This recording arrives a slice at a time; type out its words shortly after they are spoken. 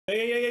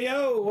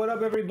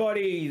up,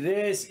 everybody?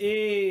 This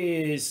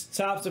is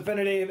Topps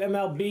Definitive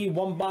MLB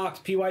one box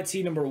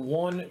PYT number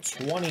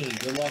 120.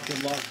 Good luck,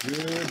 good luck,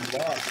 good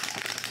luck.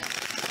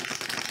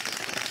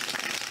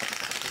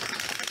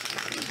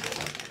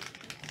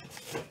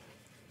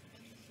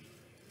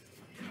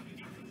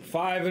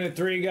 Five and a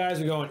three, guys.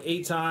 We're going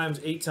 8 times,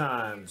 8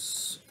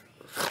 times.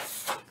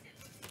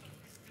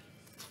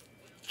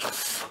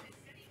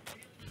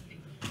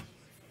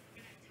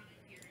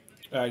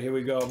 All right, here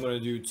we go. I'm going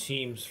to do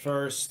teams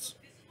first.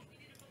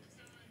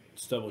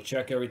 Let's double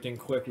check everything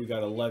quick. We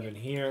got 11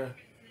 here.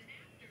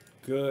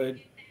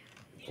 Good.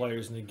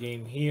 Players in the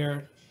game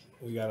here.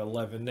 We got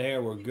 11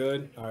 there. We're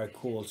good. All right,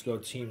 cool. Let's go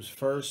teams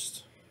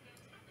first.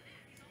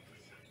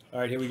 All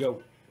right, here we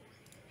go.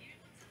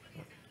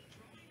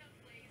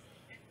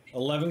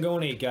 11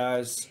 going 8,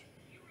 guys.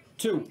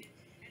 2,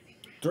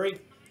 3,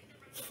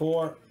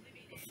 4,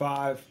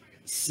 5,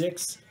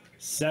 6,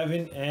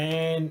 7,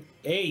 and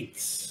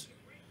 8.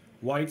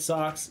 White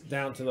Sox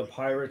down to the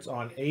Pirates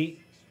on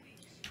 8.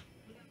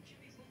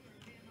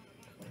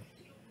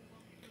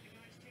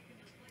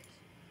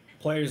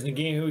 Players in the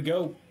game, here we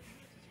go.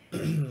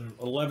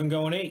 11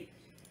 going 8.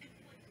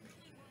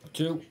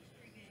 2,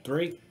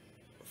 3,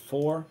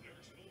 4,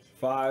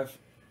 5,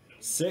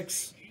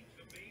 6,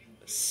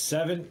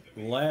 7.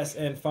 Last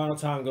and final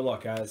time. Good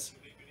luck, guys.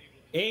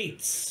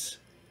 8.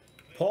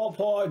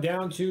 Paw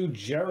down to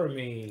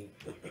Jeremy.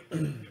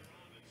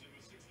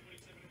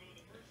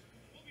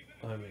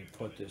 Let me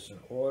put this in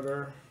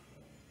order.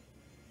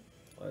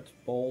 Let's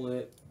bold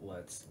it.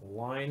 Let's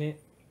line it.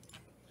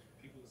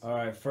 All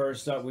right,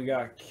 first up, we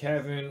got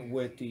Kevin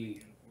with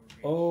the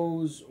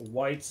O's.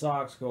 White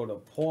Sox go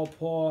to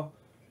Paw.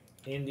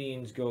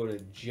 Indians go to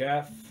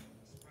Jeff.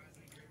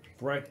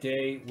 Brett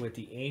Day with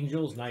the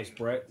Angels. Nice,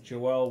 Brett.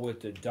 Joel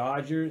with the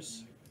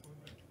Dodgers.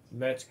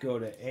 Mets go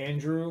to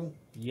Andrew.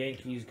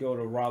 Yankees go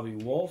to Robbie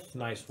Wolf.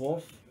 Nice,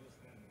 Wolf.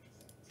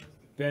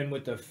 Ben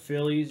with the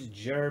Phillies,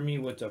 Jeremy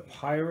with the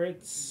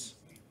Pirates,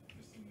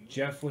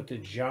 Jeff with the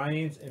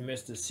Giants, and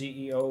Mr.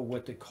 CEO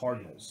with the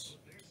Cardinals.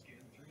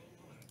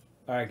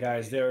 All right,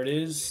 guys, there it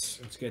is.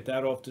 Let's get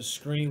that off the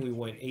screen. We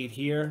went 8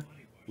 here.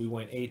 We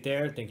went 8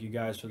 there. Thank you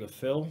guys for the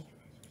fill.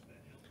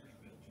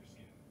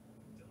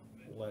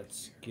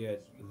 Let's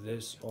get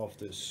this off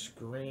the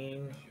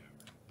screen.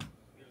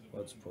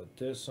 Let's put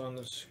this on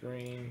the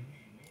screen.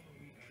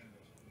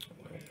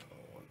 I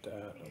don't want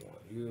that. I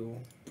want you.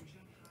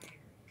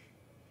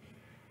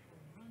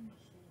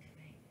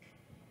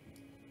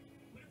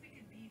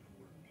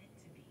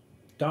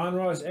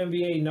 Donruss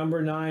NBA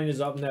number 9 is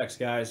up next,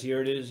 guys.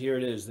 Here it is. Here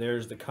it is.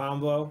 There's the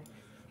combo.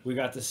 We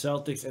got the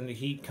Celtics and the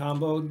Heat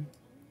comboed.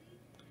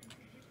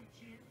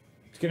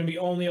 It's going to be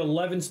only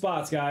 11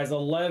 spots, guys.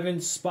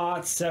 11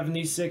 spots,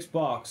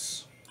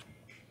 $76.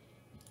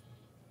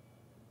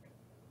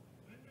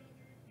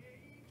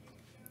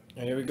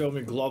 And here we go. Let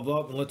me glove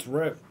up and let's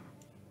rip.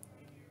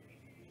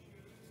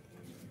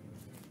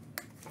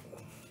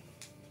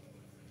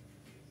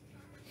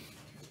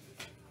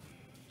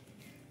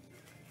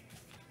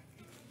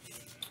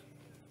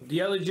 The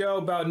Yellow Joe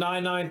about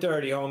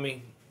 9:30,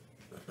 homie.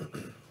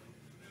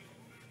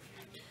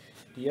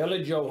 The Yellow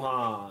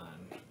Johan.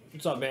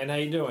 What's up, man? How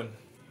you doing?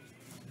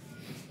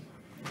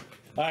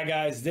 All right,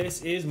 guys.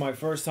 This is my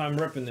first time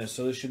ripping this,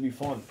 so this should be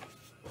fun.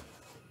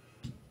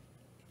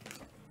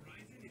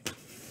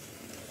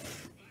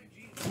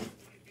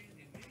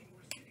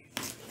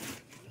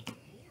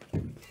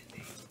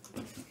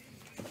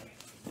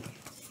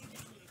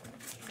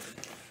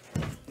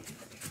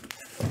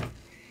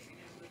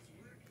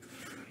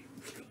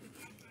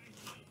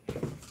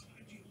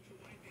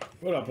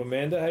 What up,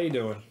 Amanda? How you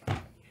doing?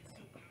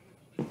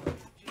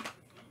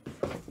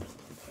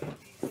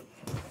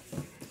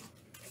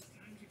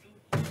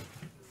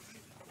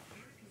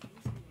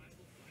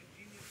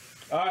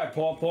 All right,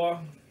 Paw.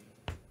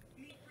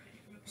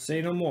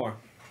 Say no more.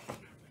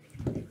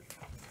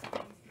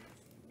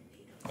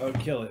 Oh,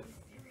 kill it.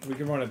 We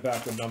can run it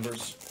back with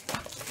numbers.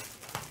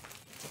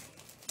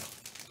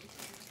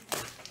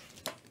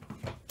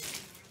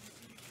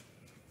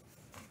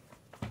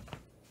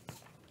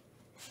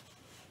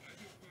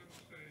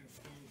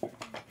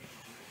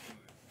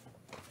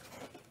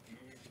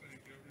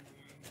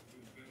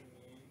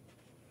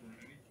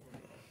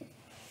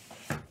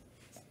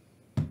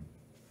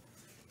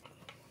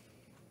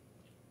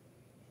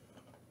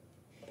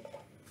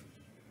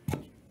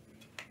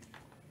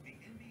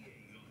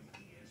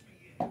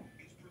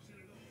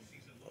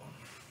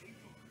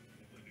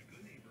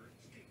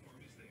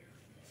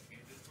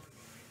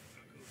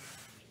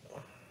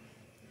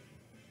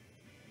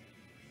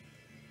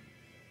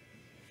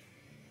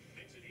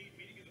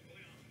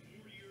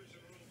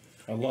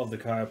 I love the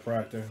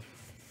chiropractor.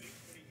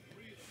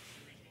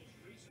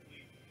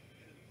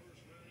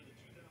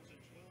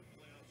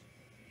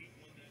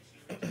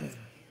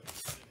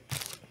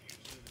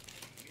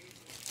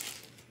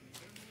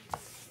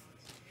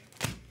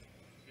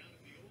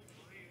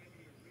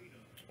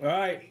 All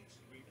right.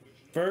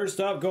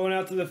 First up, going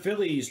out to the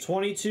Phillies.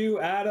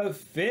 22 out of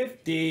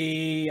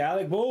 50.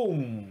 Alec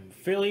Bohm.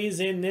 Phillies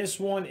in this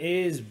one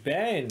is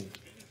Ben.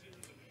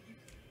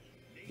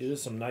 These are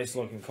some nice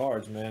looking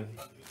cards, man.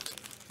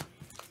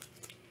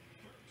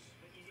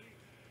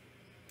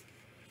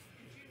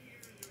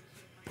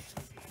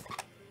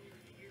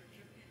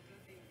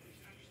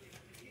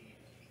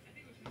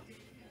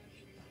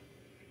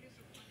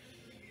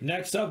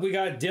 Next up, we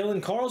got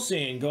Dylan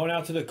Carlson going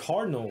out to the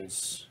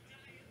Cardinals.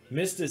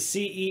 Mr.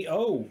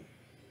 CEO.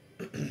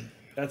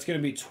 That's going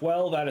to be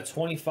 12 out of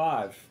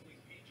 25.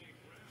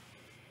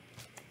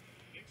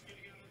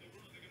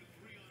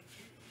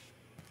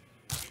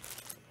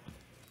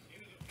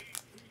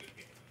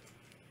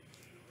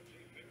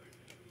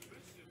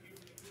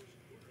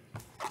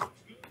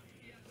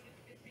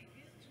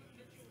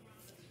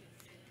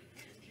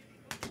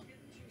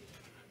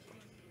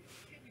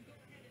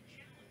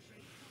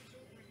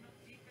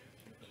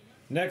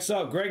 Next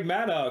up, Greg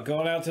Matta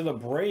going out to the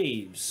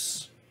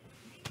Braves.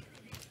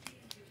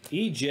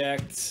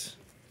 Eject.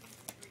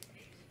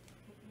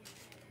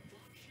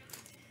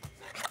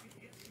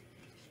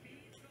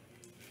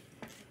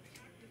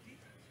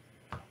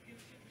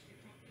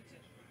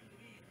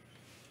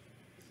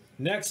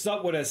 Next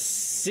up with a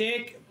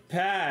sick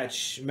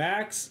patch,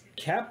 Max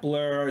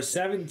Kepler,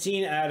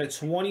 17 out of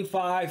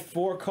 25,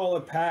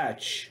 4-color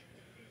patch.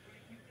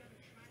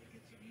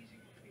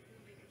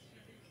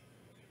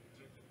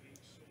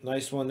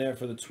 Nice one there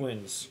for the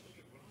Twins.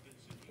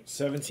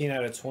 17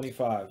 out of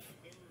 25.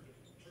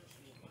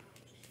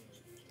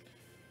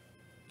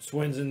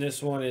 Twins in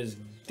this one is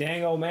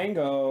Dango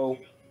Mango.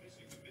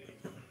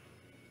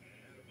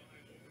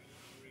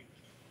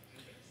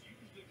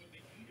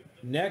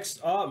 Next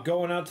up,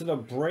 going out to the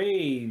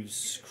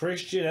Braves.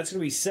 Christian, that's going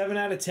to be 7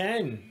 out of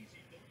 10.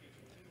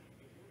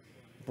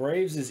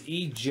 Braves is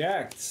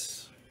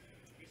eject.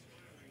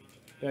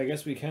 Yeah, I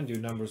guess we can do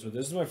numbers with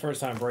this. This is my first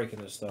time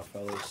breaking this stuff,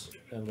 fellas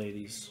and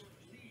ladies.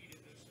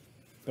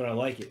 But I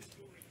like it.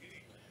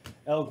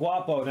 El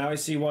Guapo, now I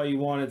see why you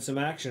wanted some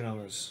action on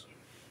this.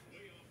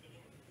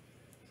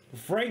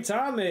 Frank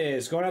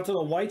Thomas, going out to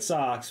the White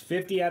Sox.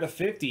 50 out of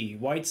 50.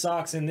 White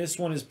Sox in this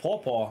one is Paw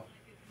Paw.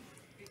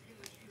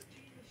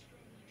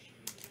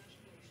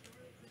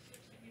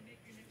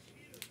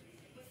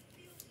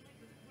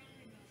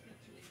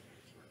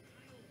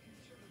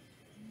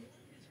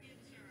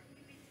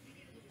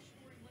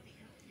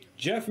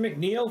 Jeff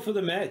McNeil for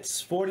the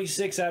Mets,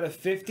 46 out of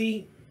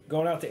 50,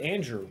 going out to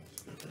Andrew.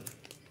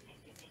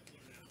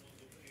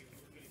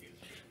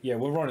 Yeah,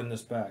 we're running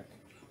this back.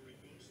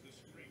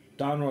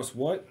 Donruss,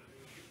 what?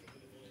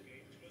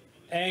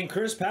 And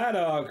Chris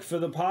Paddock for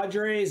the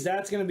Padres,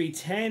 that's going to be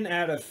 10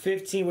 out of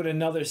 15 with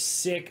another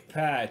sick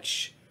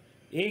patch.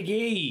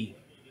 Iggy.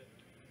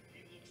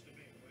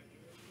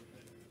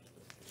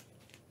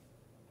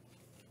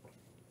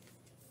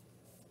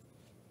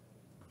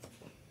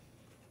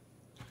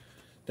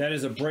 That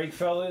is a break,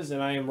 fellas,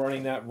 and I am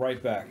running that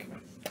right back.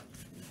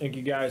 Thank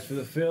you guys for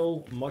the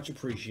fill. Much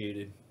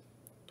appreciated.